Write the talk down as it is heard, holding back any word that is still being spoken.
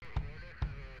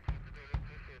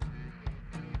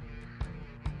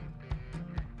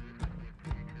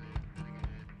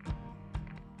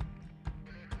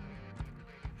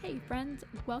Hey friends,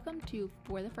 welcome to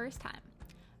For the First Time.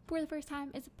 For the First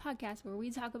Time is a podcast where we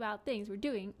talk about things we're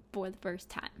doing for the first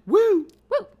time. Woo!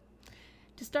 Woo!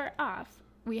 To start off,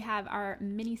 we have our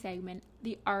mini segment,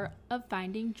 The Art of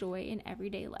Finding Joy in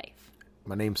Everyday Life.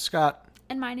 My name's Scott.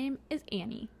 And my name is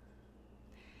Annie.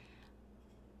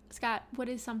 Scott, what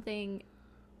is something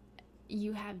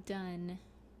you have done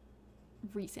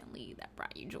recently that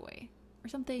brought you joy? Or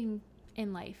something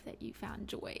in life that you found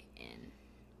joy in?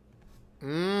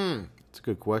 It's a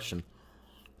good question.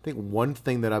 I think one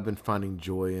thing that I've been finding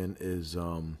joy in is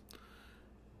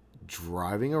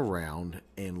driving around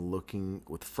and looking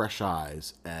with fresh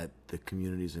eyes at the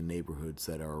communities and neighborhoods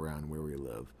that are around where we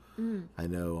live. I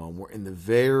know we're in the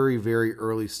very, very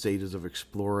early stages of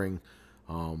exploring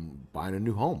buying a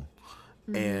new home.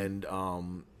 And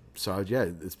so, yeah,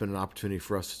 it's been an opportunity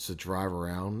for us to drive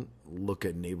around, look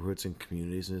at neighborhoods and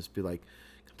communities, and just be like,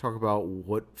 talk about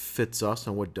what fits us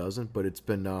and what doesn't. But it's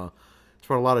brought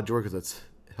a lot of joy because it's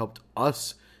helped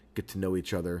us get to know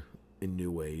each other in new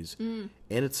ways, and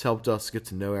it's helped us get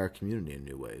to know our community in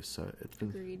new ways. So it's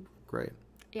been great.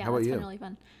 Yeah, How about you? Been really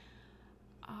fun.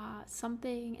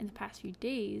 Something in the past few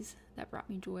days that brought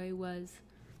me joy was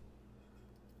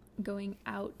going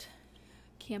out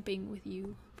camping with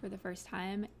you for the first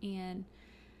time and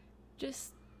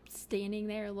just standing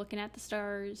there looking at the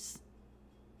stars.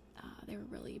 They were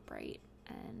really bright,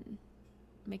 and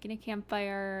making a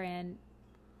campfire, and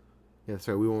Yeah, that's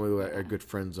right. We went with our good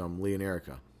friends, Lee and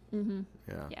Erica.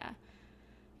 Yeah,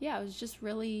 it was just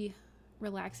really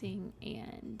relaxing,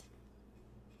 and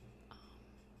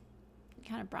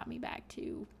kind of brought me back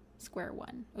to square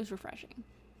one. It was refreshing.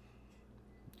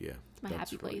 Yeah, It's my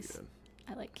happy really place. good.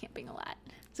 I like camping a lot,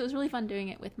 so it was really fun doing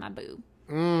it with my boo.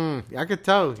 I could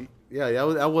tell. Yeah,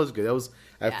 that was good.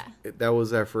 Yeah. That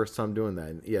was our first time doing that.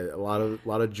 And yeah, a lot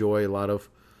of joy, a lot of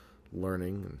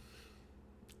learning.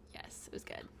 Yes, it was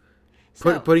good.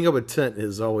 So, Putting up a tent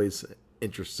is always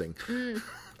interesting.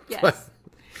 yes,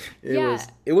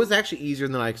 It was actually easier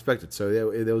than I expected.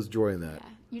 So there was joy in that. yeah,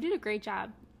 you did a great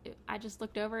job. I just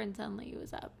looked over and suddenly it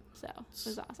was up, so it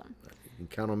was awesome. You can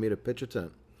count on me to pitch a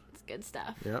tent. It's good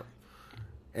stuff. Yep.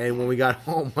 And when we got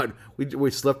home, we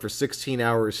slept for 16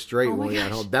 hours straight when we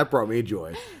got home. That brought me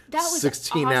joy. That was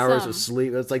 16 awesome. hours of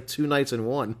sleep. That's like 2 nights in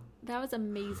one. That was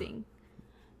amazing.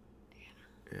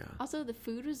 Yeah. Also, the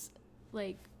food was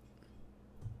like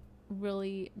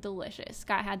really delicious.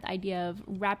 Scott had the idea of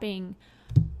wrapping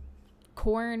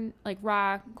corn, like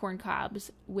raw corn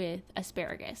cobs, with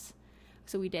asparagus.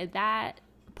 So we did that,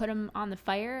 put them on the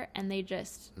fire, and they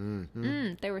just,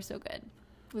 they were so good.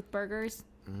 With burgers.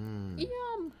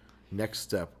 Yum. Next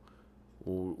step,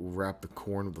 we'll wrap the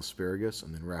corn with asparagus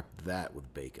and then wrap that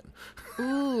with bacon.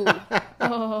 Ooh.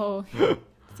 Oh.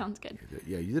 Sounds good.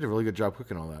 Yeah, you did a really good job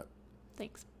cooking all that.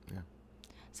 Thanks. Yeah.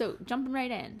 So, jumping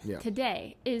right in. Yeah.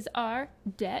 Today is our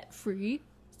debt-free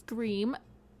Scream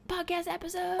podcast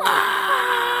episode.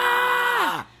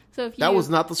 So if you... That was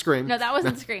not the Scream. No, that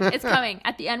wasn't Scream. It's coming.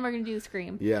 At the end, we're going to do the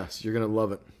Scream. Yes, you're going to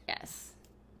love it. Yes.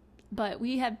 But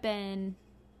we have been...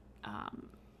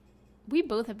 we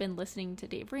both have been listening to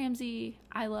Dave Ramsey.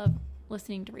 I love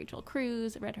listening to Rachel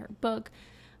Cruz. I read her book.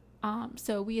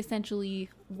 So we essentially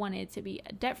wanted to be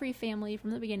a debt-free family from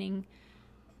the beginning.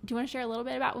 Do you want to share a little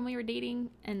bit about when we were dating?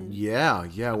 And Yeah.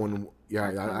 I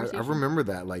remember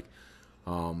that. Like,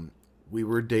 we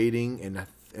were dating,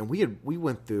 and we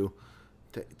went through.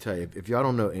 Tell you, if y'all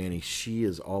don't know Annie, she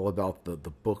is all about the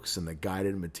books and the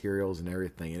guided materials and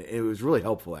everything, and it was really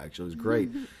helpful. Actually, it was great.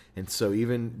 And so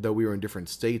even though we were in different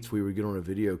states, we would get on a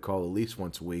video call at least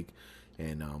once a week,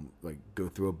 and like go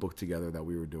through a book together that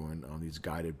we were doing on these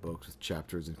guided books with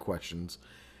chapters and questions.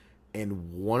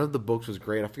 And one of the books was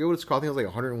great. I forget what it's called. I think it was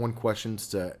like 101 questions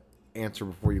to answer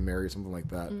before you marry, something like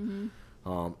that.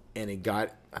 And it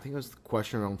got, I think it was the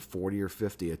question around 40 or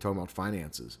 50, talking about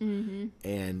finances.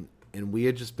 And we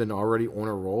had just been already on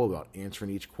a roll about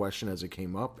answering each question as it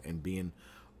came up and being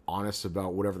honest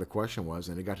about whatever the question was.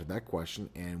 And it got to that question,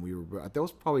 and that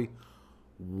was probably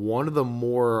one of the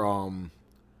more,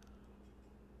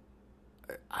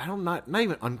 not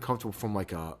even uncomfortable from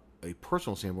like a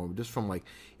personal standpoint, but just from like,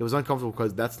 it was uncomfortable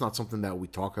because that's not something that we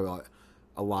talk about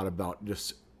a lot about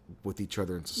just with each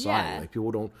other in society. Yeah. Like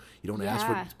you don't ask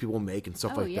what people make and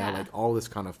stuff like that. Like all this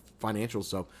kind of financial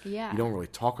stuff. Yeah. You don't really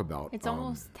talk about. It's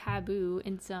almost taboo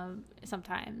in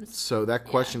sometimes. So that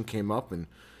question came up, and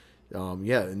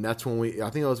and that's when I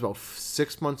think it was about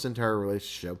 6 months into our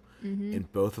relationship, and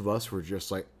both of us were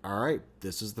just like, all right,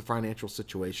 this is the financial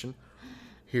situation.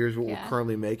 Here's what we're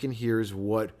currently making. Here's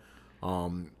what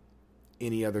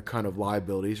any other kind of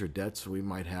liabilities or debts we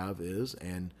might have is.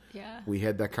 And we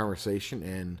had that conversation,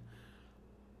 and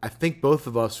I think both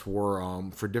of us were,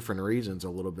 for different reasons, a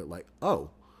little bit like, oh,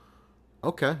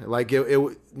 okay. Like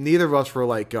neither of us were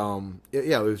like,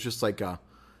 it was just like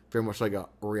very much like a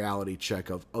reality check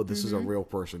of, oh, this is a real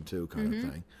person too, kind of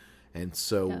thing. And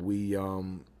so we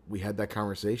had that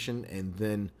conversation, and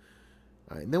then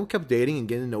we kept dating and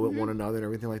getting to know one another and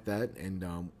everything like that.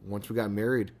 And once we got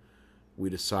married, we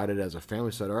decided as a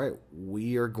family, said, all right,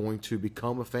 we are going to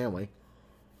become a family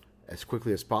as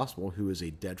quickly as possible who is a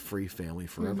debt-free family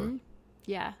forever.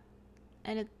 Yeah.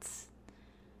 And it's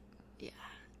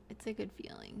a good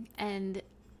feeling. And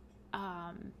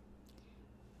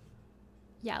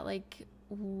like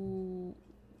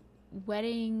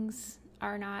weddings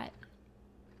are not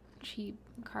cheap,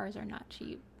 cars are not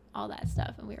cheap, all that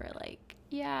stuff. And we were like,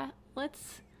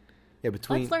 let's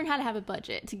learn how to have a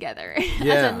budget together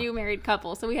as a new married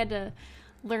couple. So we had to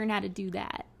learn how to do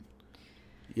that.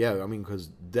 Yeah, I mean, because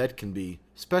debt can be,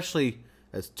 especially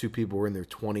as two people who are in their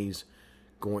 20s,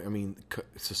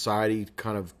 society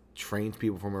kind of trains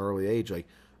people from an early age, like,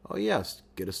 oh yes,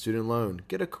 get a student loan,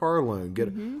 get a car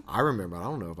loan, I remember, I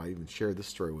don't know if I even shared this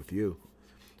story with you,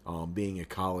 being at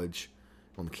college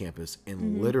on the campus,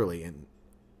 and literally, and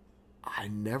I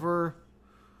remember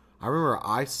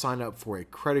I signed up for a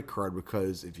credit card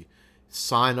because if you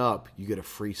sign up, you get a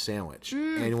free sandwich.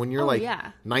 And when you're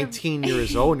 19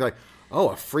 years old, and you're like, oh,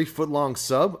 a free foot-long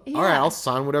sub? Yeah. All right, I'll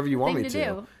sign whatever you want me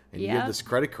to. And you get this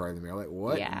credit card in there. Like,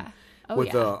 what? Yeah.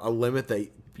 With a limit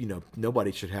that,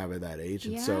 nobody should have at that age.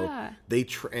 And so they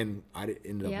and I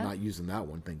ended up not using that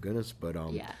one, thank goodness. But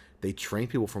they train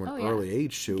people from an early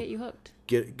age to get you hooked.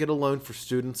 Get a loan for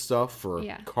student stuff, for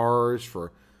cars,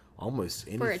 for almost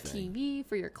anything. For a TV,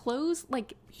 for your clothes.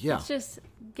 Like, it's just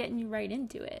getting you right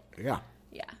into it. Yeah.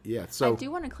 Yeah. Yeah. So I do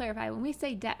want to clarify, when we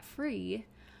say debt-free,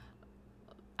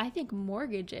 I think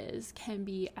mortgages can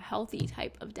be a healthy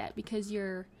type of debt because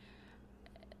the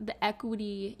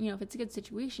equity, if it's a good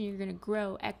situation, you're going to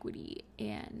grow equity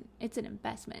and it's an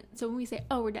investment. So when we say,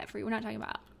 oh, we're debt-free, we're not talking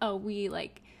about, oh, we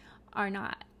are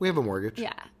not. We have a mortgage.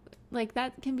 Yeah. Like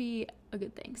that can be a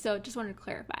good thing. So just wanted to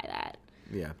clarify that.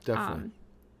 Yeah, definitely.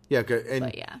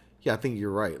 I think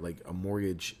you're right. Like a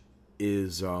mortgage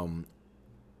is, in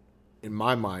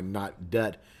my mind, not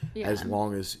debt as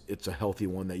long as it's a healthy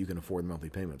one that you can afford monthly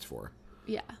payments for.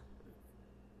 Yeah.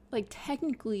 Like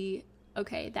technically,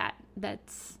 okay,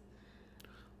 that's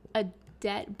a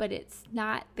debt, but it's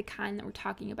not the kind that we're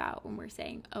talking about when we're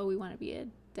saying, oh, we want to be a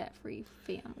debt-free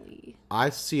family. I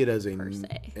see it as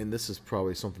and this is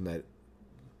probably something that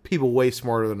people way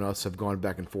smarter than us have gone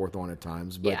back and forth on at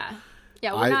times. But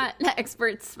yeah, we're not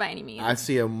experts by any means. I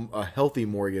see a healthy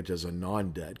mortgage as a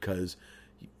non-debt because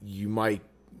you might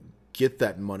get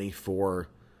that money for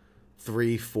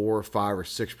 3, 4, 5, or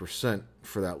 6%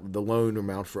 for the loan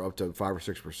amount for up to 5 or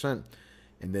 6%,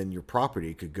 and then your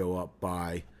property could go up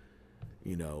by,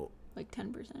 like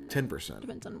 10%. 10%.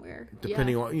 Depends on where.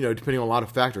 Depending on depending on a lot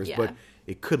of factors, but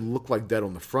it could look like debt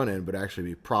on the front end, but actually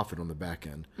be profit on the back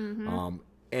end.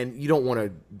 And you don't want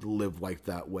to live like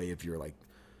that way if you're like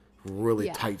really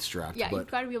tight strapped. Yeah,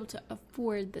 you've got to be able to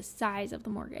afford the size of the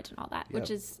mortgage and all that, which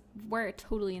is where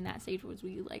totally in that stage was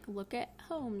we look at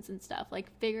homes and stuff,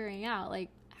 figuring out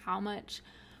how much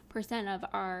percent of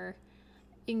our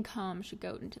income should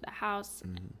go into the house,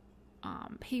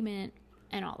 payment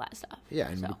and all that stuff. Yeah,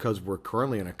 and because we're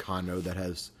currently in a condo that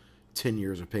has 10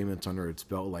 years of payments under its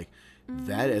belt,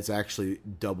 that has actually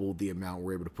doubled the amount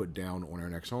we're able to put down on our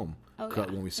next home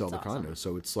when we sell the condo.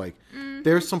 So it's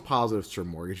there's some positives to a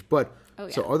mortgage. But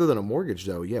so other than a mortgage,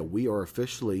 though, we are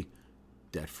officially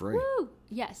debt-free. Woo!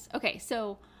 Yes. Okay,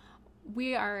 so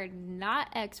we are not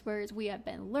experts. We have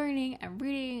been learning and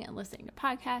reading and listening to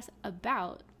podcasts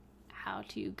about how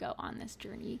to go on this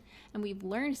journey. And we've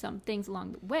learned some things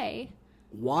along the way.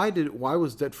 Why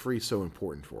was debt-free so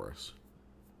important for us?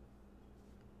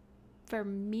 For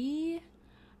me,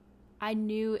 I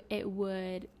knew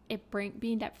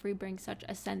being debt free brings such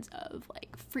a sense of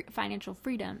financial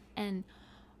freedom, and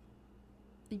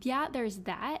there's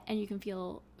that, and you can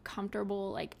feel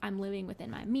comfortable, I'm living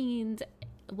within my means,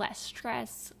 less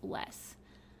stress, less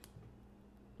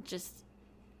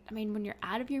when you're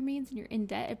out of your means and you're in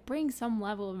debt, it brings some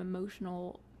level of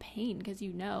emotional pain because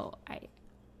I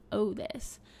owe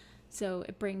this. So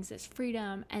it brings this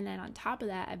freedom, and then on top of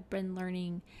that, I've been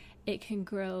learning it can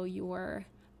grow your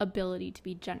ability to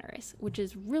be generous, which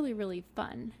is really, really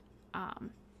fun.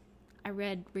 I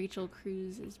read Rachel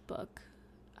Cruz's book,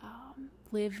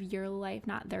 Live Your Life,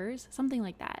 Not Theirs, something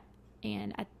like that.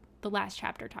 And at the last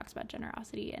chapter talks about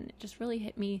generosity, and it just really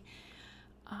hit me.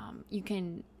 You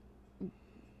can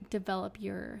develop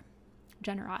your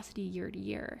generosity year to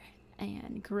year,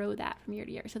 and grow that from year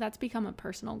to year. So that's become a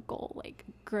personal goal, like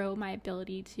grow my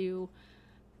ability to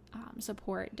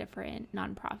support different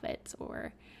nonprofits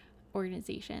or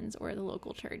organizations or the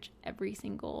local church every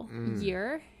single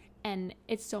year. And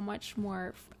it's so much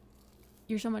more,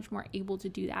 you're so much more able to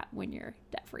do that when you're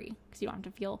debt free, because you don't have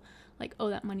to feel like, oh,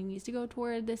 that money needs to go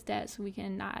toward this debt so we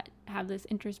can not have this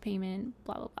interest payment,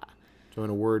 blah, blah, blah. So in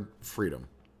a word, freedom.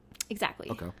 Exactly.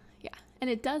 Okay. Yeah. And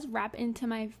it does wrap into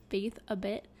my faith a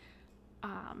bit.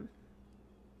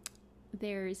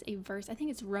 There's a verse, I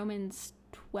think it's Romans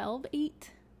 12:8,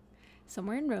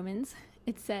 somewhere in Romans.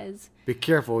 It says, be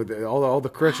careful. All the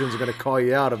Christians are going to call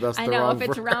you out if that's the wrong. I know, if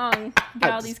it's wrong.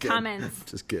 Got all these comments.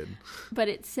 Just kidding. But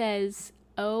it says,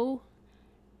 owe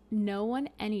no one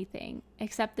anything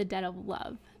except the debt of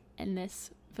love, and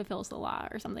this fulfills the law,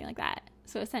 or something like that.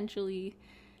 So essentially,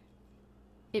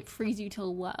 it frees you to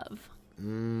love.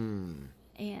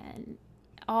 And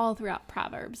all throughout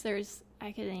Proverbs,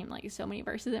 I could name like so many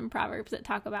verses in Proverbs that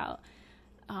talk about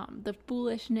the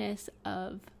foolishness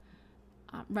of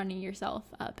running yourself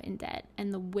up in debt,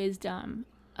 and the wisdom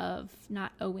of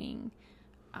not owing.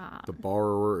 The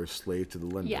borrower is slave to the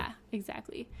lender. Yeah,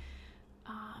 exactly.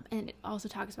 And it also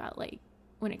talks about, like,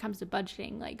 when it comes to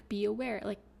budgeting, like, be aware,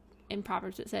 like in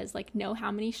Proverbs it says, like, know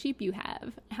how many sheep you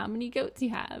have, how many goats you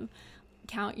have,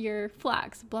 count your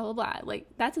flocks, blah, blah, blah. Like,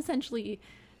 that's essentially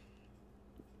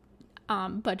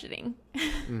budgeting.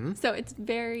 So it's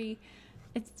very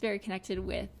connected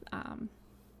with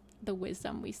the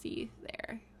wisdom we see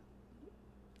there.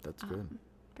 That's good.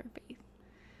 For faith.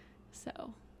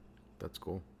 So. That's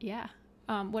cool. Yeah.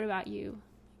 What about you?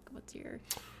 What's your...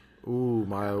 Ooh,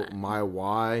 my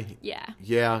why. Yeah.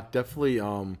 Yeah, definitely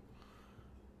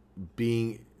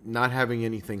not having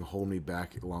anything hold me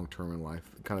back long term in life.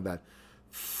 Kind of that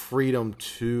freedom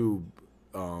to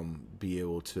be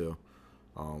able to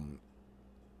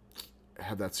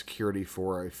have that security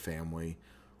for a family,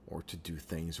 or to do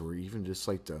things, or even just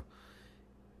like to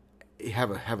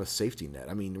have a safety net.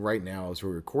 I mean, right now as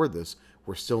we record this,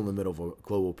 we're still in the middle of a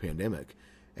global pandemic.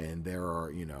 And there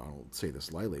are, I don't say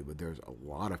this lightly, but there's a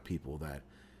lot of people that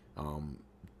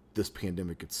this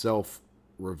pandemic itself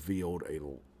revealed a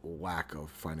lack of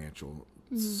financial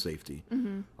safety.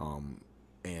 And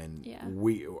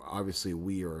we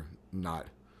are not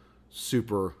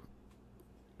super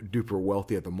duper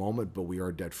wealthy at the moment, but we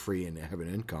are debt free and have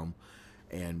an income.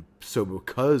 And so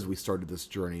because we started this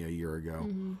journey a year ago,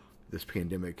 this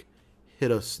pandemic hit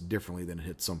us differently than it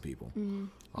hit some people.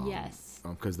 Yes.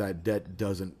 Because that debt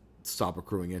doesn't stop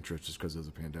accruing interest just because there's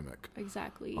a pandemic.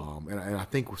 Exactly. And I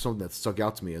think something that stuck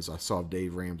out to me is I saw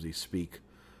Dave Ramsey speak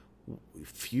a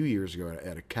few years ago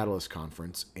at a Catalyst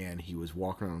conference, and he was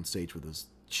walking on stage with his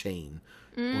chain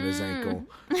on his ankle.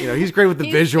 He's great with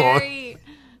the visual. Very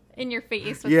in your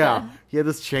face. With he had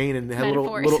this chain and had a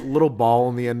little ball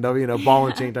on the end of it, ball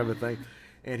and chain type of thing.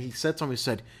 And he said something. He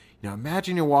said,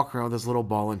 imagine you're walking around with this little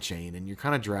ball and chain, and you're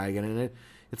kind of dragging, and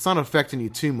it's not affecting you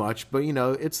too much, but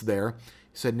it's there.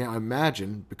 He said, now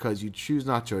imagine, because you choose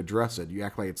not to address it, you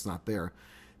act like it's not there,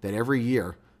 that every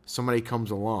year somebody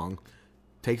comes along,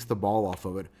 takes the ball off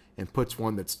of it, and puts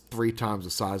one that's 3 times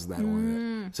the size of that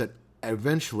on it. He said,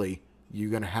 eventually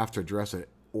you're going to have to address it,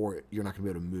 or you're not going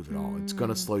to be able to move at all. It's going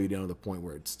to slow you down to the point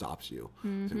where it stops you.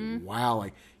 Said, wow,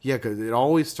 because it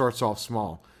always starts off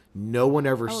small. No one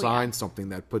ever signs something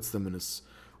that puts them in a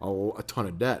ton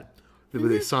of debt. But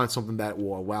they sign something that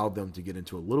will allow them to get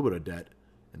into a little bit of debt,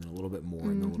 and then a little bit more,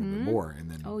 and then a little bit more,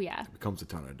 and then it becomes a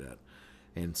ton of debt.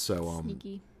 And so,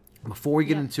 before we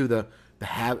get into the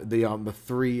 5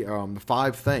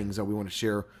 things that we want to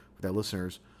share with our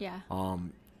listeners,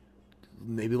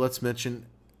 maybe let's mention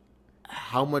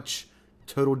how much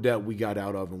total debt we got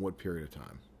out of in what period of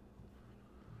time.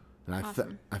 And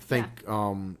I think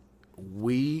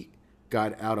we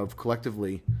got out of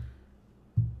collectively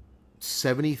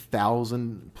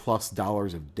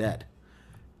 $70,000+ of debt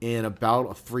in about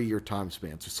a 3-year time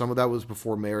span. So some of that was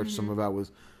before marriage, some of that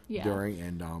was during,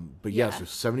 and but yes, so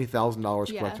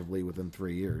 $70,000 collectively within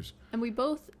 3 years. And we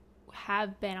both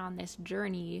have been on this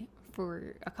journey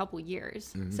for a couple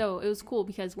years. So it was cool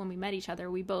because when we met each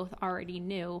other, we both already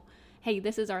knew, hey,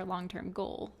 this is our long-term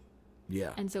goal.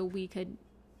 Yeah. And so we could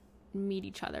meet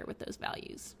each other with those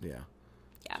values. Yeah.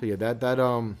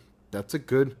 So that's a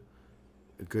good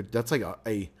that's like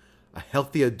a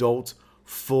healthy adult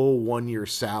full 1-year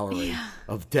salary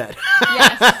of debt.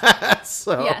 Yes.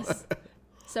 Yes.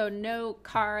 So no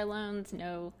car loans,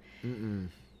 no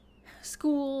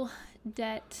school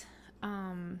debt,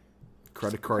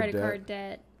 credit card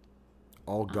debt,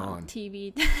 all gone.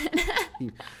 TV. I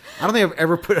don't think I've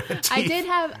ever put a TV.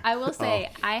 I will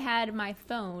say, I had my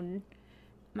phone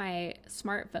my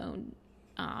smartphone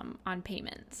on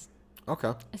payments.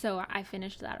 Okay. So I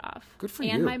finished that off. Good for you.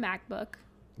 you. And my MacBook.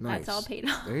 Nice. That's all paid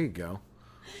off. There you go.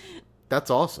 That's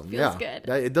awesome. Feels good.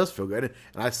 It does feel good.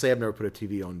 And I say I've never put a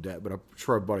TV on debt, but I'm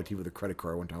sure I bought a TV with a credit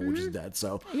card one time, which is debt.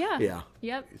 So yeah.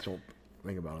 Yep. So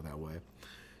think about it that way.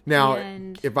 Now,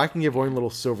 if I can give one little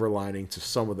silver lining to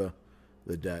some of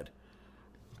the debt,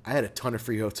 I had a ton of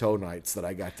free hotel nights that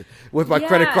I got to with my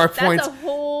credit card points. That's a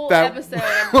whole episode.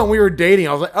 When we were dating,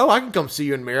 I was like, "Oh, I can come see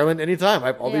you in Maryland anytime. I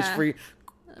have all these free,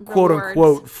 quote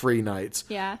unquote, free nights."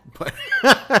 Yeah. But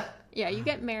yeah, you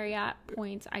get Marriott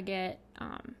points. I get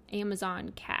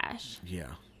Amazon cash.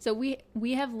 Yeah. So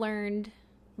we have learned.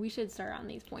 We should start on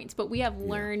these points, but we have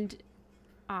learned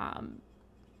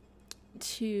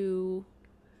to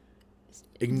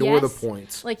ignore the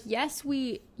points. Like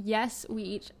we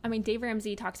each. I mean, Dave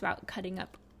Ramsey talks about cutting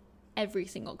up every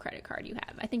single credit card you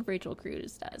have. I think Rachel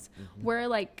Cruz does. Mm-hmm. We're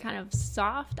like kind of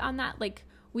soft on that. Like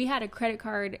we had a credit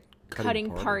card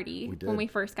cutting party when we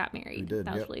first got married.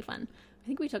 That was really fun. I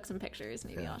think we took some pictures.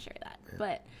 Maybe I'll share that. Yeah.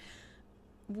 But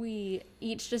we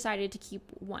each decided to keep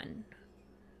one.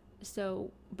 So,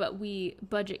 but we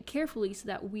budget carefully so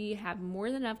that we have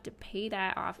more than enough to pay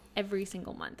that off every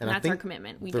single month. And that's our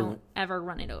commitment. We don't ever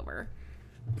run it over.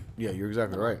 Yeah, you're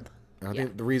exactly right. And I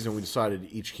think the reason we decided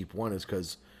to each keep one is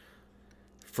because,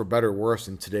 for better or worse,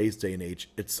 in today's day and age,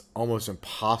 it's almost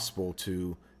impossible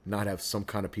to not have some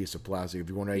kind of piece of plastic. If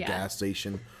you want to a gas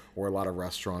station or a lot of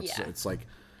restaurants, it's like,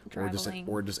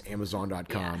 or just Amazon.com.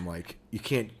 Yeah. Like, you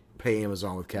can't pay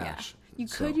Amazon with cash. Yeah. You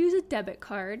could use a debit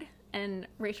card. And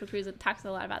Rachel Cruz talks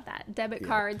a lot about that. Debit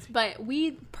cards. But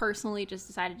we personally just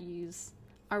decided to use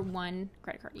our one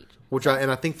credit card each.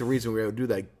 I think the reason we would do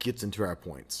that gets into our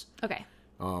points. Okay.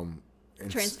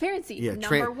 Transparency.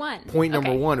 Number one. Point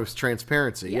number one was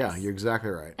transparency. Yes. Yeah, you're exactly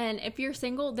right. And if you're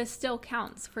single, this still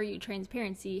counts for you.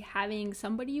 Transparency. Having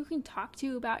somebody you can talk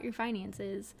to about your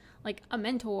finances, like a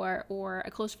mentor or a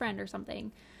close friend or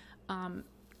something. And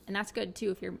that's good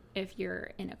too if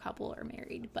you're in a couple or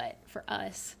married. But for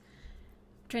us,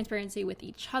 transparency with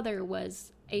each other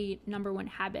was a number one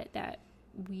habit that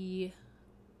we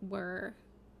were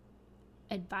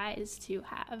advised to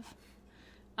have.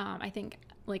 I think,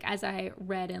 like, as I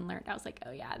read and learned, I was like,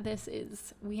 oh yeah,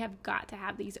 we have got to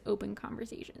have these open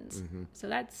conversations. Mm-hmm. So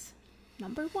that's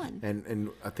number one.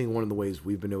 And I think one of the ways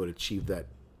we've been able to achieve that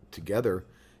together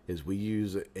is we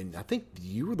use it, and I think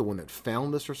you were the one that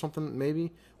found this or something,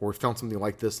 maybe, or found something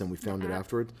like this and we found it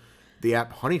afterwards. The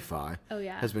app Honeyfi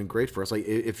has been great for us. Like,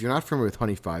 if you're not familiar with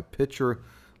Honeyfi, picture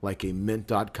like a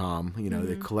mint.com,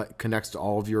 that connects to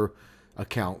all of your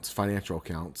accounts, financial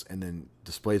accounts, and then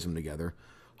displays them together.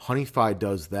 Honeyfi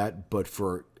does that, but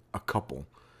for a couple.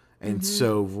 And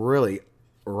so really,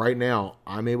 right now,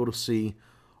 I'm able to see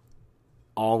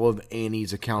all of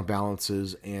Annie's account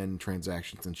balances and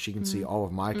transactions, and she can see all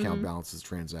of my account balances,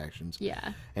 transactions.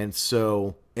 Yeah. And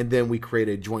then we create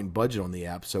a joint budget on the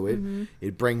app. So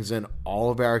it brings in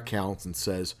all of our accounts and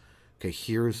says, okay,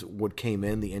 here's what came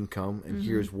in, the income, and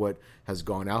here's what has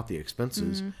gone out, the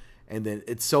expenses. And then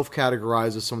it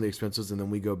self-categorizes some of the expenses, and then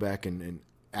we go back and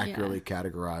accurately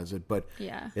categorize it. But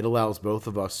it allows both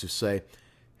of us to say,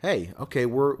 hey, okay,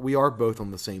 we are both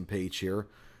on the same page here.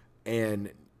 And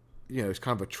it's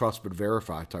kind of a trust but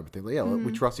verify type of thing. Like,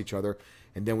 we trust each other,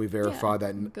 and then we verify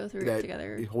that and go through it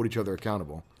together. We hold each other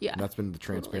accountable. Yeah, and that's been the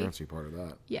transparency part of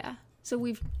that. Yeah. So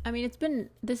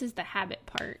this is the habit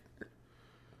part.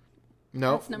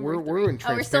 No, we're in transparency.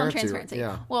 Oh, we're still in transparency.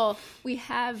 Yeah. Well, we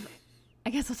have. I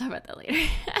guess we'll talk about that later.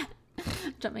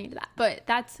 Jumping into that,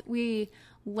 but we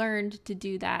learned to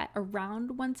do that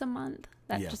around once a month.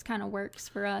 That just kind of works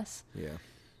for us. Yeah.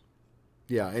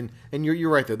 Yeah, and you're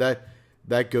right though.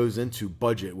 That goes into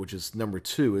budget, which is number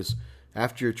 2. Is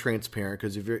after you're transparent,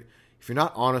 because if you're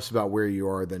not honest about where you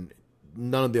are, then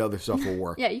none of the other stuff will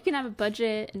work. Yeah, you can have a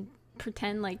budget and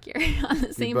pretend like you're on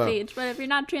the same page, but if you're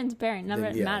not transparent, none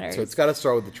of it matters. So it's got to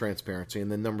start with the transparency,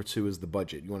 and then number 2 is the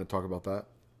budget. You want to talk about that?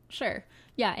 Sure.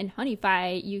 Yeah, in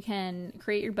Honeyfi, you can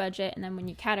create your budget, and then when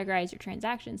you categorize your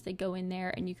transactions, they go in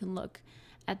there, and you can look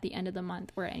at the end of the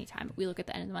month, or at any time. We look at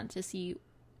the end of the month to see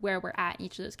where we're at in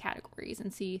each of those categories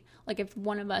and see, like, if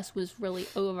one of us was really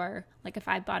over, like if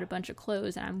I bought a bunch of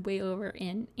clothes and I'm way over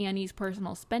in Annie's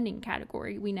personal spending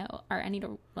category, we know, or I need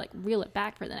to like reel it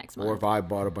back for the next month. Or if I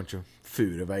bought a bunch of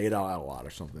food, if I ate out a lot or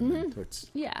something, it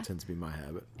tends to be my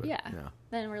habit. But,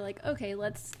 then we're like, okay,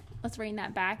 let's rein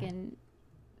that back and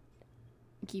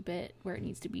keep it where it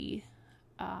needs to be.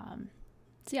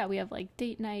 So we have like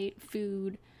date night,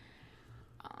 food,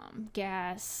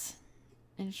 gas,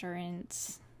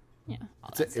 insurance. Yeah,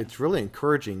 it's really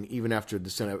encouraging, even after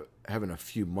having a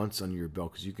few months under your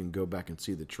belt, because you can go back and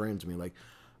see the trends. I mean, like,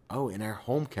 oh, in our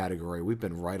home category, we've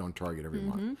been right on target every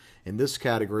month. In this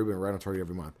category, we've been right on target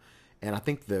every month. And I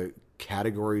think the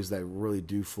categories that really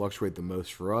do fluctuate the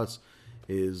most for us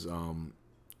is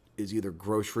either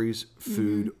groceries,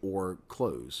 food, or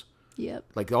clothes. Yep.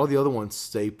 Like all the other ones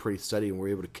stay pretty steady, and we're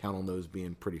able to count on those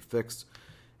being pretty fixed.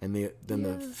 And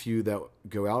the few that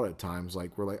go out at times,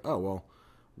 like we're like, oh, well,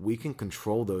 we can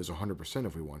control those 100%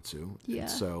 if we want to. Yeah.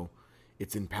 And so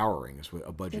it's empowering is what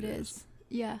a budget is.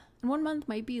 Yeah. And one month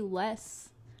might be less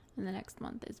and the next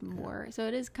month is more. So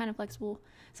it is kind of flexible.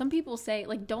 Some people say,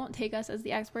 like, don't take us as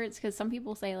the experts, because some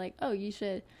people say, like, oh, you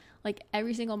should, like,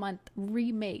 every single month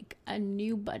remake a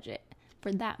new budget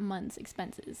for that month's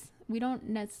expenses. We don't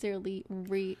necessarily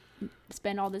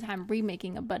spend all the time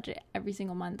remaking a budget every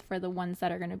single month for the ones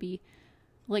that are going to be,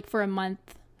 like, for a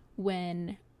month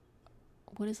when,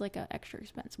 what is, like, an extra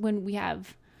expense? When we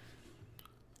have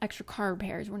extra car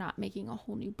repairs, we're not making a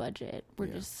whole new budget. We're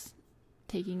just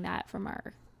taking that from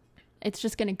our, it's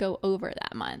just going to go over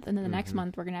that month, and then the next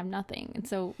month we're going to have nothing. And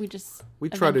so we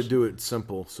try to do it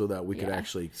simple so that we could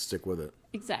actually stick with it.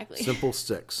 Exactly. Simple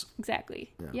sticks.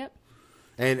 Exactly. Yeah. Yep.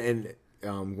 And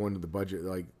going to the budget,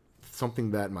 like something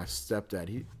that my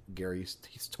stepdad, Gary,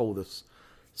 he's told this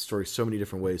story so many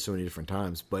different ways, so many different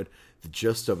times, but the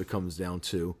gist of it comes down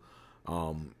to,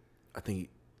 I think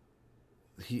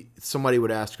somebody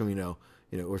would ask him,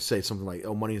 or say something like,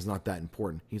 "Oh, money is not that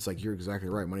important." He's like, "You're exactly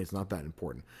right. Money is not that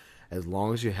important. As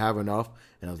long as you have enough,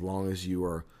 and as long as you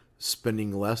are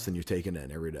spending less than you're taking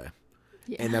in every day."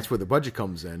 Yeah. And that's where the budget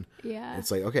comes in. Yeah.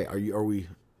 It's like, okay, are we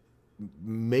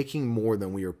making more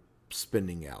than we are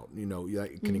spending out?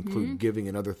 It can include giving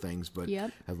and other things, but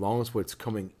as long as what's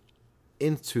coming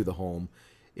into the home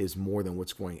is more than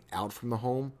what's going out from the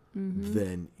home,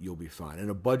 then you'll be fine. And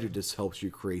a budget just helps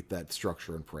you create that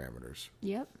structure and parameters.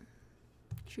 Yep.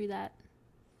 True that.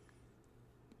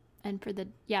 And for the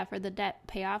debt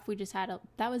payoff, we just had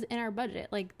that was in our budget.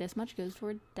 Like, this much goes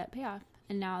toward debt payoff.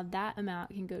 And now that amount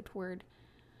can go toward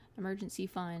emergency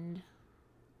fund,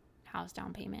 house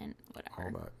down payment, whatever.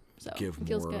 All that. So Give it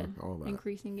feels more, good. all that.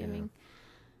 Increasing giving.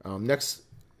 Yeah. Next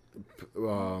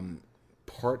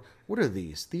part. What are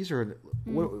these? These are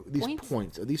these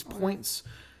points. Are these points?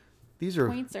 These are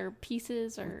points or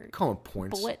pieces or call them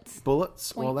points. Bullets.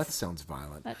 Points. Well, that sounds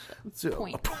violent. That's a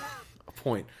point. A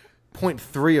point.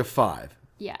 0.3 of 5.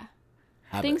 Yeah.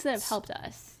 Habits. Things that have helped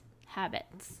us.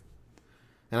 Habits.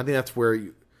 And I think that's where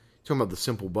talking about the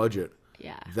simple budget.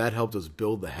 Yeah. That helped us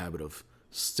build the habit of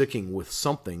sticking with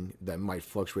something that might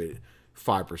fluctuate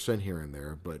 5% here and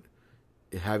there, but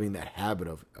having that habit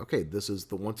of, okay, this is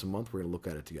the once a month we're going to look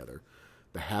at it together.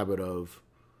 The habit of,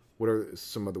 what are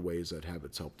some of the ways that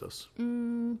habits helped us?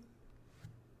 This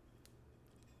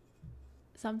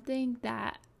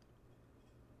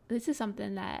is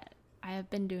something that I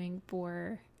have been doing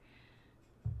for,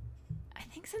 I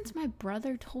think, since my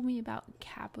brother told me about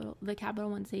the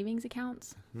Capital One savings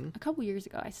accounts. A couple years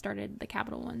ago, I started the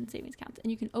Capital One savings accounts,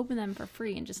 and you can open them for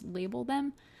free and just label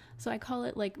them. So I call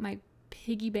it like my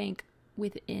piggy bank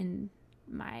within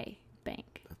my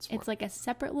bank. It's like a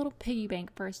separate little piggy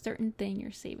bank for a certain thing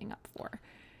you're saving up for.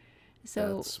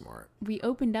 So that's smart. We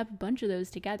opened up a bunch of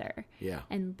those together. Yeah.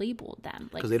 And labeled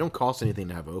them. Because they don't cost anything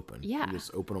to have open. Yeah. You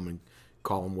just open them and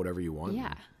call them whatever you want.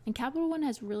 Yeah. And Capital One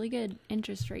has really good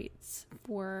interest rates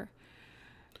for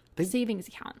savings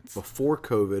accounts. Before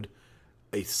COVID,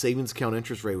 a savings account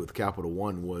interest rate with Capital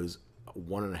One was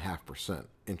 1.5%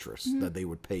 interest that they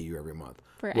would pay you every month.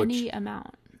 For any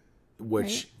amount.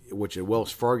 Which at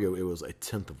Wells Fargo, it was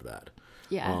 1/10 of that.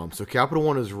 Yeah. So Capital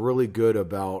One is really good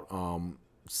about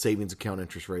savings account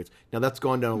interest rates. Now that's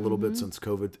gone down a little bit since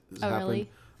COVID has happened. Really?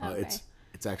 Okay.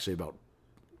 It's actually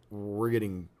we're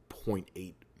getting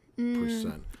 0.8%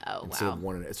 instead of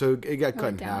 1.5. So it got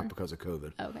cut in half because of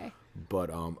COVID. Okay. But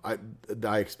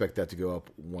I expect that to go up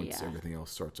once everything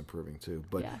else starts improving too.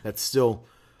 But that's still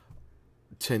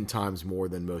 10 times more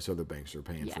than most other banks are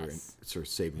paying for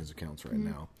savings accounts right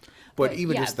now. But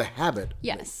even just the habit.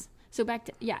 Yes. So back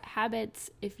to habits.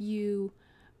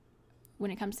 When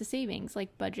it comes to savings,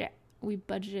 like budget, we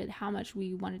budgeted how much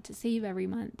we wanted to save every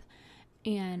month,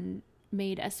 and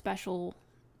made a special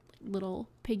little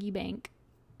piggy bank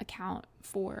account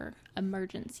for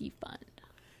emergency fund.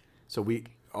 So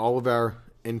all of our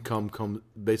income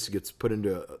basically gets put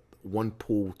into one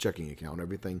pool checking account.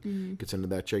 Everything gets into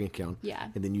that checking account. Yeah.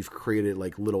 And then you've created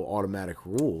like little automatic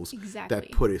rules Exactly.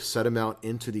 that put a set amount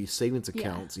into these savings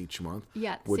accounts each month.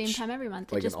 Yeah, at the same time every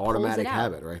month. It Like just an automatic pulls it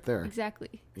out. habit right there.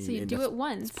 Exactly. So you And do it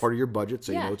once. It's part of your budget,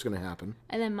 so you Yeah. know it's going to happen.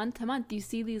 And then month to month, you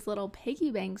see these little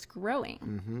piggy banks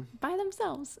growing by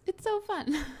themselves. It's so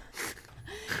fun.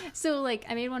 So, like,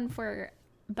 I made one for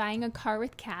buying a car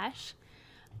with cash,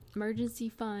 emergency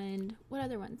fund. What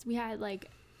other ones? We had, like,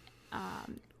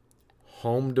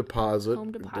 Home deposit.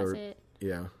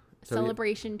 yeah, So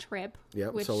celebration trip. Yeah,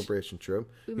 which celebration trip.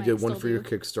 we You might did one still for your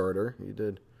do. Kickstarter. You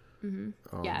did.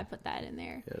 Yeah, I put that in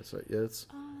there. Yeah, so yeah, it's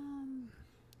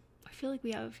I feel like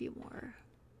we have a few more.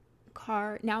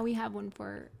 Now we have one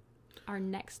for our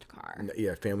next car.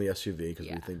 yeah, family SUV because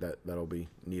Yeah. we think that that'll be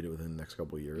needed within the next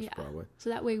couple of years, Yeah. probably. So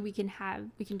that way we can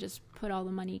just put all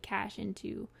the money cash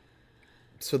into.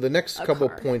 So the next couple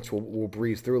car. of points we'll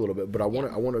breeze through a little bit, but I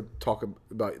want to talk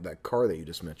about that car that you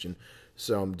just mentioned.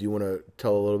 So do you want to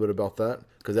tell a little bit about that?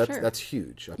 Because Sure. that's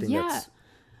huge. I think Yeah. that's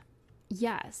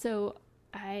Yeah, so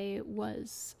I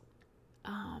was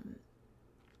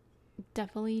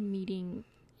definitely needing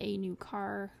a new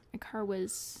car. My car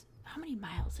was, how many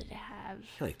miles did it have?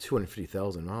 like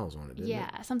 250,000 miles on it, didn't it?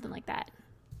 Yeah, something like that.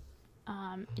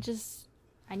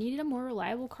 I needed a more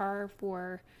reliable car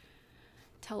for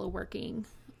teleworking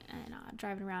and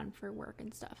driving around for work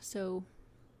and stuff. So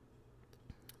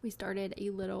we started a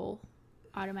little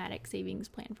automatic savings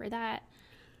plan for that.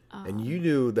 And you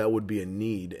knew that would be a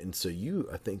need, and so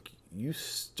I think you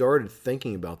started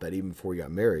thinking about that even before you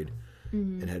got married,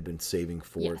 and had been saving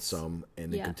for it Yes. some,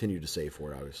 and then Yeah. continued to save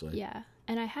for it, obviously. Yeah,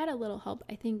 and I had a little help.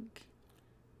 I think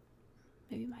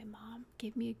maybe my mom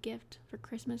gave me a gift for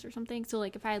Christmas or something. So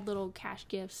like if I had little cash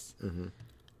gifts,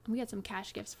 we had some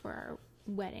cash gifts for our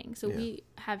wedding. So Yeah. we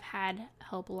have had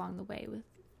help along the way with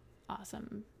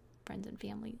awesome friends and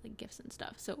family, like gifts and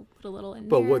stuff. So put a little in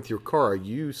But there. with your car,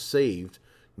 you saved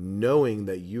knowing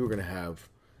that you were going to have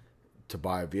to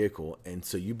buy a vehicle, and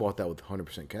so you bought that with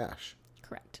 100% cash.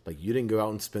 Correct. Like you didn't go out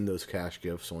and spend those cash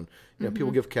gifts on. You know,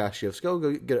 people give cash gifts. Go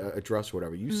get a dress or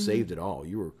whatever. You saved it all.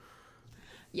 You were.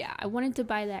 Yeah, I wanted to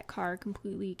buy that car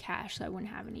completely cash so I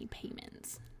wouldn't have any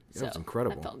payments. That was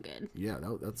incredible. That felt good. Yeah,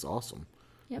 that's awesome.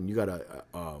 Yep. And you got a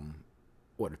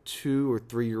 2 or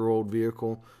 3 year old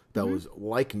vehicle that was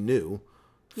like new.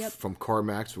 Yep. From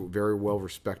CarMax, very well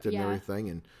respected and Yeah. everything,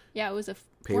 and Yeah, it was Pay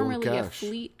with formerly a cash.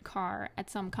 fleet car at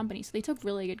some company, so they took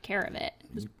really good care of it.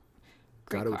 It was a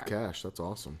great got it car. with cash. That's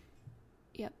awesome.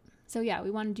 Yep. So yeah,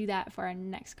 we want to do that for our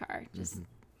next car. Just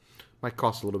Might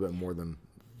cost a little bit more than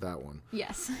that one.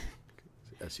 yes.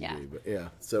 SUV, Yeah. but yeah.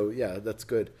 So yeah, that's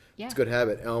good. Yeah. It's a good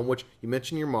habit. Which you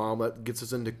mentioned your mom. That gets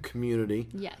us into community.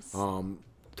 Yes.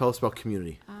 Tell us about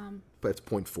community. That's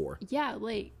point 4. Yeah,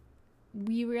 like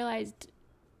we realized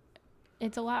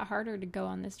it's a lot harder to go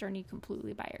on this journey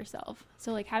completely by yourself.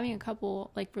 So like having a couple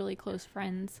like really close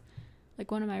friends, like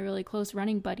one of my really close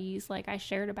running buddies, like I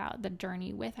shared about the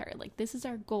journey with her. Like this is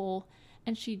our goal,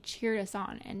 and she cheered us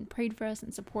on and prayed for us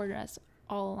and supported us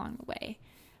all along the way.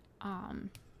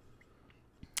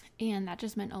 And that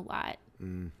just meant a lot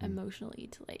emotionally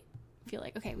to like feel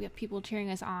like, okay, we have people cheering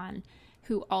us on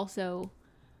who also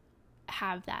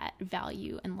have that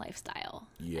value and lifestyle.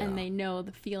 Yeah. And they know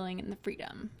the feeling and the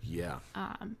freedom. Yeah.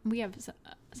 We have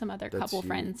some other That's couple huge.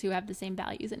 friends who have the same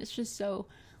values, and it's just so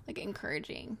like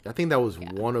encouraging. I think that was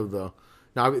one of the.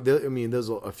 Now, I mean, there's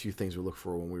a few things we look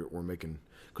for when we're making,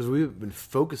 because we've been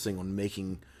focusing on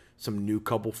making some new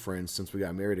couple friends since we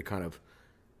got married to kind of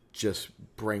just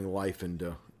bring life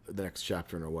into the next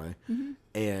chapter in a way.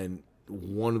 And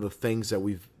one of the things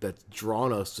that's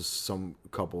drawn us to some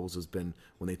couples has been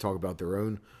when they talk about their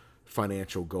own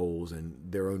financial goals and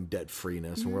their own debt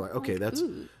freeness, and we're like, okay,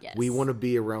 yes. we want to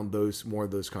be around more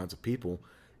of those kinds of people,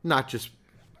 not just.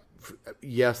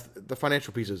 Yes, the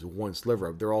financial piece is one sliver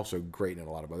of. They're also great in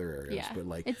a lot of other areas, Yeah. but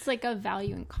like It's like a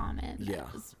value in common. Yeah.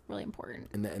 That is really important.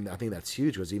 and I think that's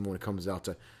huge because even when it comes out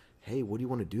to, hey, what do you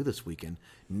want to do this weekend?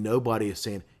 Nobody is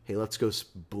saying, hey, let's go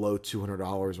blow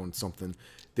 $200 on something.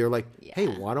 They're like, hey,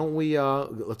 why don't we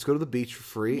let's go to the beach for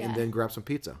free and Yeah. then grab some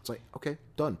pizza. It's like, okay,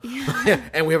 done.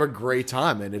 And we have a great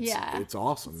time, and it's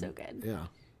awesome. So good. Yeah.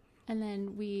 And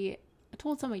then we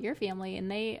told some of your family,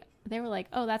 and they were like,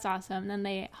 oh, that's awesome. And then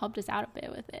they helped us out a bit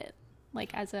with it.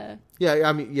 Like as a... Yeah,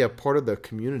 I mean, yeah, part of the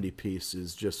community piece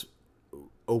is just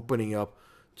opening up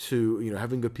to,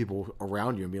 having good people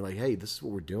around you and being like, hey, this is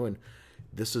what we're doing.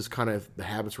 This is kind of the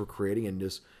habits we're creating. And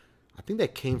just, I think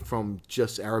that came from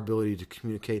just our ability to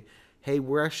communicate, hey,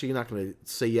 we're actually not going to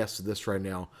say yes to this right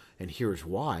now, and here's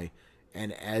why.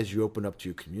 And as you open up to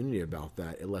your community about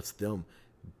that, it lets them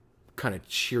kind of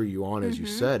cheer you on, as you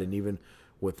said. And even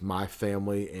with my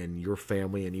family and your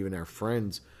family and even our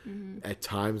friends, at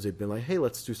times they've been like, hey,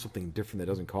 let's do something different that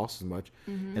doesn't cost as much.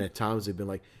 And at times they've been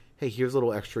like, hey, here's a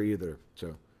little extra either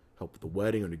to help with the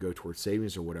wedding or to go towards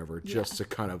savings or whatever, just to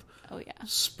kind of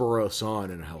spur us on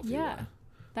in a healthy way.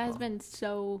 That has been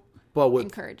so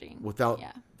encouraging. Without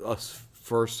us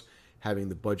first having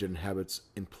the budget and habits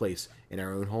in place in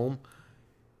our own home,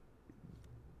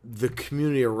 the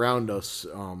community around us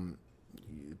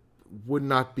would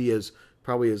not be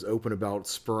probably as open about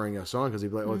spurring us on, because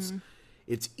they'd be like,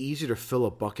 it's easier to fill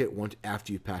a bucket once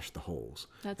after you patch the holes.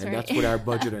 That's what our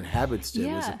budget and habits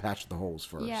did, was to patch the holes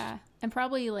first. Yeah, and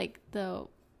probably like the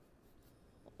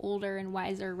older and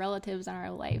wiser relatives in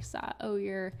our life saw, oh,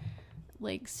 you're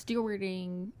like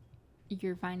stewarding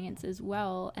your finances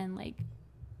well, and like,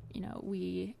 you know,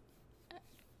 we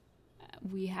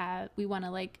want to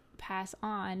like pass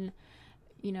on,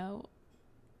 you know,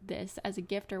 this as a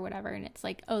gift or whatever, and it's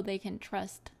like, oh, they can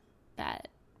trust that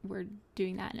we're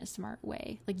doing that in a smart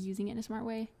way, like using it in a smart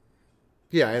way.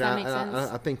 Yeah, and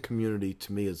I think community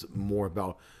to me is more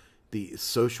about the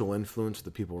social influence of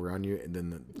the people around you, and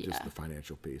then just the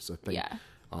financial piece. I think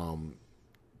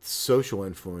social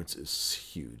influence is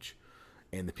huge,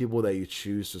 and the people that you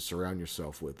choose to surround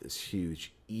yourself with is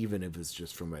huge, even if it's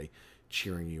just from a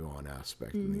cheering you on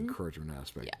aspect and the encouragement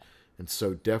aspect. Yeah. And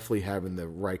so definitely having the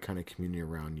right kind of community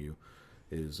around you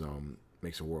is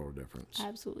makes a world of difference.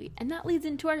 Absolutely. And that leads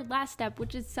into our last step,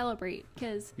 which is celebrate,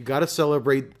 because you got to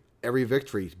celebrate every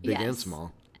victory, big and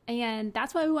small. And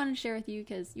that's why we want to share with you,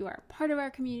 because you are part of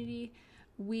our community.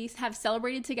 We have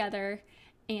celebrated together,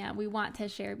 and we want to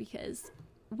share because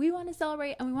we want to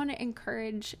celebrate, and we want to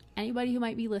encourage anybody who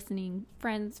might be listening,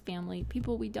 friends, family,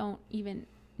 people we don't even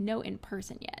know in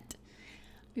person yet.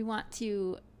 We want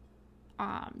to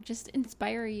just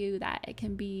inspire you that it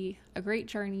can be a great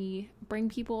journey, bring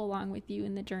people along with you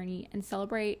in the journey, and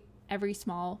celebrate every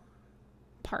small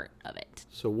part of it.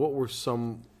 So what were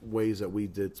some ways that we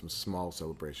did some small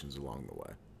celebrations along the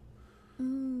way?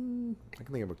 I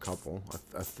can think of a couple.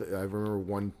 I remember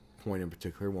one point in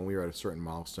particular when we were at a certain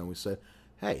milestone. We said,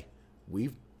 hey,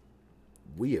 we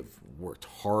have worked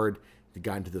hard to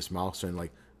get into this milestone.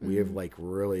 Like, we have like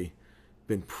really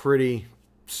been pretty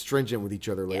stringent with each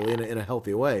other lately in a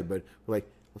healthy way, but we're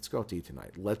like, let's go out to eat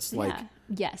tonight. Let's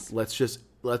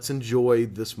let's enjoy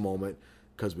this moment,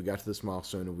 because we got to this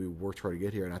milestone and we worked hard to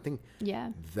get here. And I think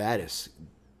that is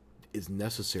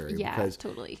necessary, because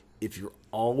totally. If you're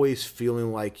always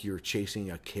feeling like you're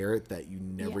chasing a carrot that you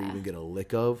never even get a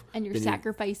lick of, and you're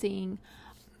sacrificing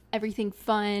everything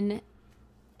fun,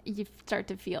 you start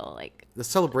to feel like the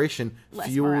celebration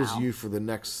fuels you for the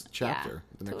next chapter,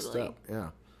 the next step.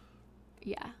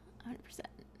 Yeah, 100%.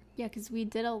 Yeah, because we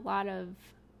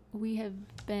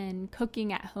have been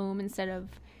cooking at home instead of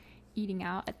eating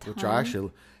out at home. Which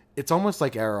actually, it's almost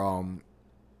like our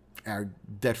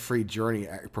debt-free journey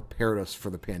prepared us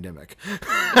for the pandemic.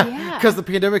 Yeah. Because the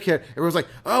pandemic hit, everyone's like,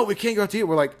 oh, we can't go out to eat.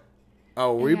 We're like,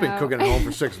 oh, we've been cooking at home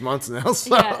for 6 months now.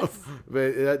 So. Yes.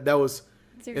 But that was,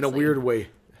 seriously, in a weird way,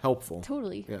 helpful.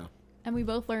 Totally. Yeah. And we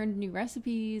both learned new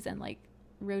recipes and like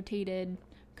rotated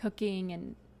cooking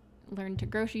and learned to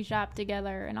grocery shop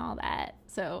together and all that.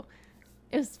 So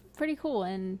it was pretty cool.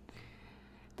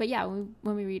 But yeah, when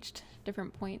we reached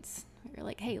different points, we were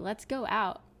like, hey, let's go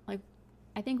out. Like,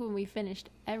 I think when we finished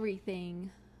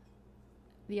everything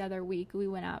the other week, we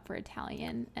went out for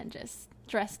Italian and just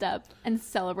dressed up and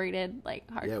celebrated like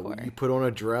hardcore. Yeah, you put on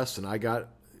a dress and I got a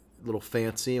little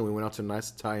fancy, and we went out to a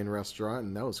nice Italian restaurant,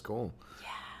 and that was cool. Yeah,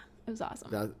 it was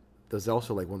awesome. That was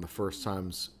also like one of the first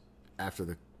times after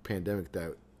the pandemic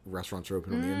that restaurants are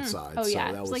open on the inside. Oh, so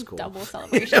yeah. That it was like cool. Double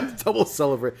celebration. Yeah, double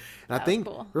celebrate. And that I think,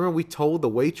 cool. Remember, we told the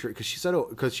waitress, because she said,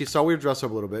 because she saw we were dressed up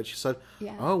a little bit. She said,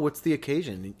 oh, what's the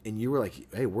occasion? And you were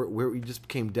like, hey, we just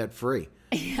became debt free.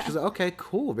 Yeah. She was like, okay,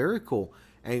 cool, very cool.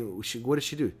 And what did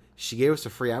she do? She gave us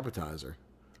a free appetizer.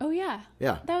 Oh, yeah.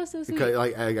 Yeah. That was so sweet. Because,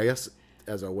 like, I guess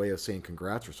as a way of saying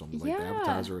congrats or something, like the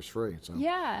appetizer is free. So,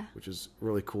 which is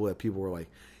really cool that people were like,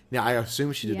 now, I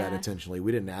assume she did that intentionally.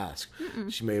 We didn't ask.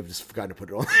 She may have just forgotten to put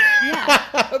it on.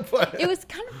 Yeah. But it was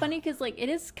kind of funny because, like, it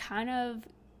is kind of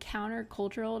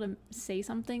countercultural to say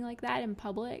something like that in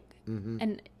public. Mm-hmm.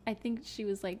 And I think she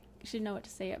was like, she didn't know what to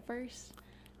say at first.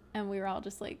 And we were all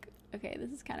just like, okay,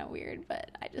 this is kind of weird,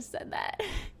 but I just said that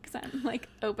because I'm, like,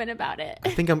 open about it.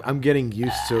 I think I'm getting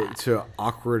used to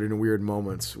awkward and weird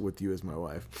moments with you as my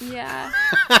wife. Yeah.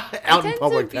 Out in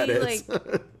public, that is.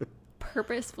 Like,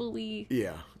 purposefully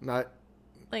not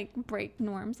like break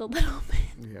norms a little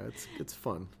bit. Yeah, it's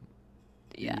fun.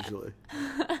 Yeah. Usually.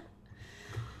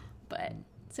 But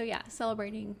so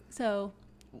celebrating. So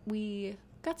we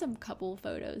got some couple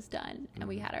photos done, and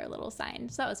we had our little sign.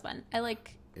 So that was fun. I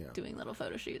like doing little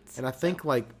photo shoots. And I think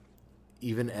like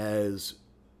even as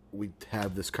we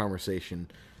have this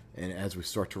conversation and as we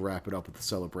start to wrap it up with the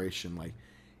celebration, like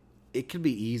it can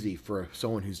be easy for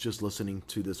someone who's just listening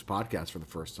to this podcast for the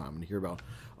first time and hear about,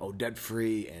 debt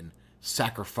free and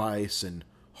sacrifice and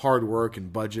hard work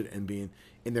and budget, and being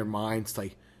in their minds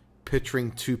like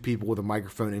picturing two people with a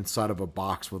microphone inside of a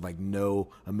box with like no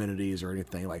amenities or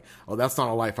anything. Like, that's not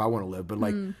a life I want to live. But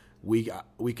like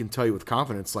we can tell you with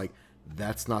confidence, like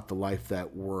that's not the life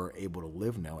that we're able to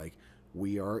live now. Like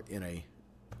we are in a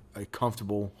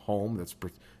comfortable home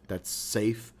that's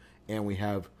safe, and we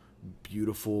have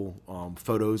beautiful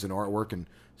photos and artwork, and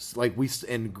like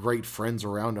and great friends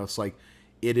around us. Like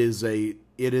it is a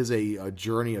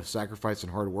journey of sacrifice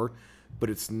and hard work, but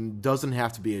it doesn't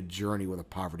have to be a journey with a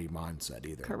poverty mindset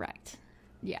either. Correct.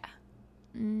 Yeah.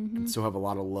 Mm-hmm. And still have a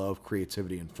lot of love,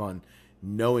 creativity, and fun,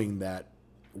 knowing that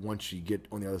once you get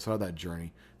on the other side of that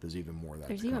journey, there's even more that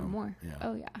there's even more. Yeah.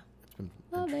 Oh yeah. It's been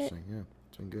interesting. Yeah,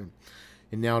 it's been good.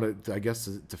 And now to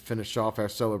finish off our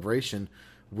celebration,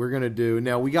 we're going to do...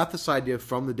 Now, we got this idea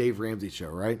from the Dave Ramsey show,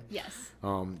 right? Yes.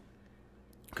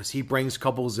 Because he brings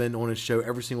couples in on his show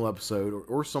every single episode,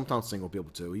 or sometimes single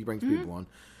people too. He brings people on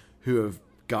who have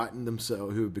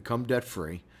who have become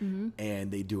debt-free,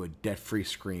 and they do a debt-free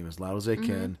scream as loud as they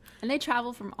can. And they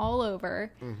travel from all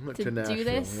over to do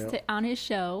this on his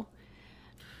show.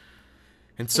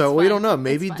 And so we don't know.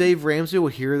 Maybe Dave Ramsey will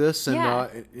hear this,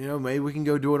 and maybe we can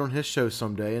go do it on his show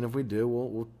someday. And if we do,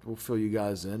 we'll fill you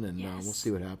guys in, and we'll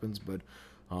see what happens. But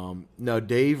no,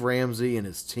 Dave Ramsey and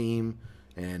his team,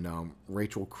 and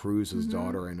Rachel Cruz, his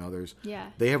daughter, and others. Yeah,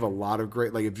 they have a lot of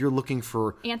great. Like if you're looking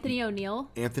for Anthony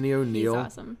O'Neill, he's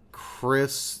awesome.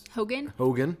 Chris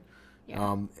Hogan.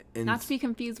 Yeah. And not to be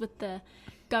confused with the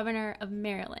governor of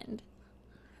Maryland,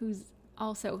 who's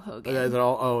also Hogan.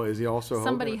 Is he also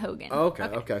somebody Hogan? Oh,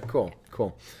 okay,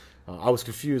 cool. I was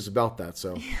confused about that,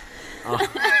 so.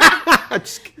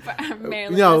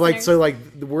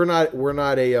 We're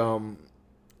not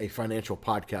a financial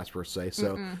podcast per se,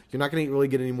 so you're not going to really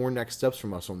get any more next steps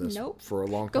from us on this for a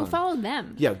long time. Go follow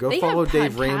them. Yeah, go follow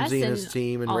Dave Ramsey and his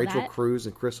team, and Rachel Cruz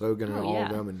and Chris Hogan and all of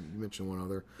them, and you mentioned one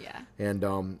other. Yeah.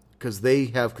 And because they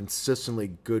have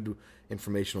consistently good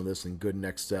information on this and good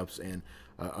next steps, and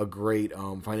a great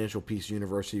Financial Peace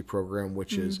University program,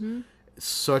 which is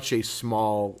such a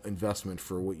small investment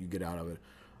for what you get out of it.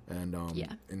 And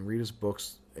and read his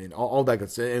books and all that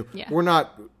good stuff. We're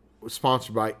not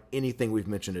sponsored by anything we've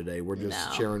mentioned today. We're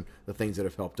just sharing the things that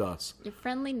have helped us. Your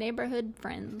friendly neighborhood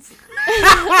friends.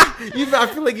 I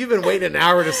feel like you've been waiting an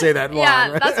hour to say that line.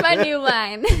 Yeah, that's my new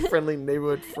line. Friendly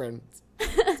neighborhood friends.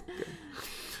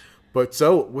 But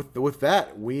so with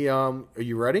that, we are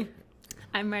you ready?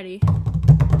 I'm ready.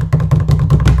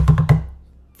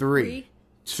 3,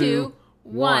 2,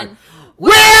 1.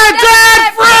 We're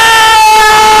debt free!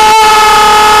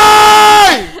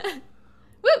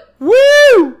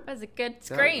 Woo! That was a good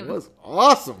scream. That was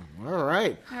awesome. All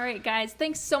right. All right, guys.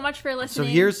 Thanks so much for listening.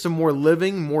 So here's some more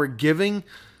living, more giving.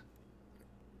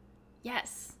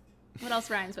 Yes. What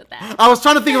else rhymes with that? I was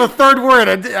trying to think of a third word.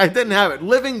 I didn't have it.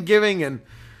 Living, giving, and...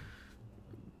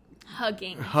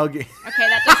 Hugging. Okay,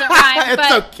 that doesn't rhyme. It's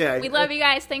but okay. We love you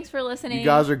guys. Thanks for listening. You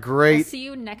guys are great. We'll see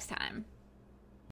you next time.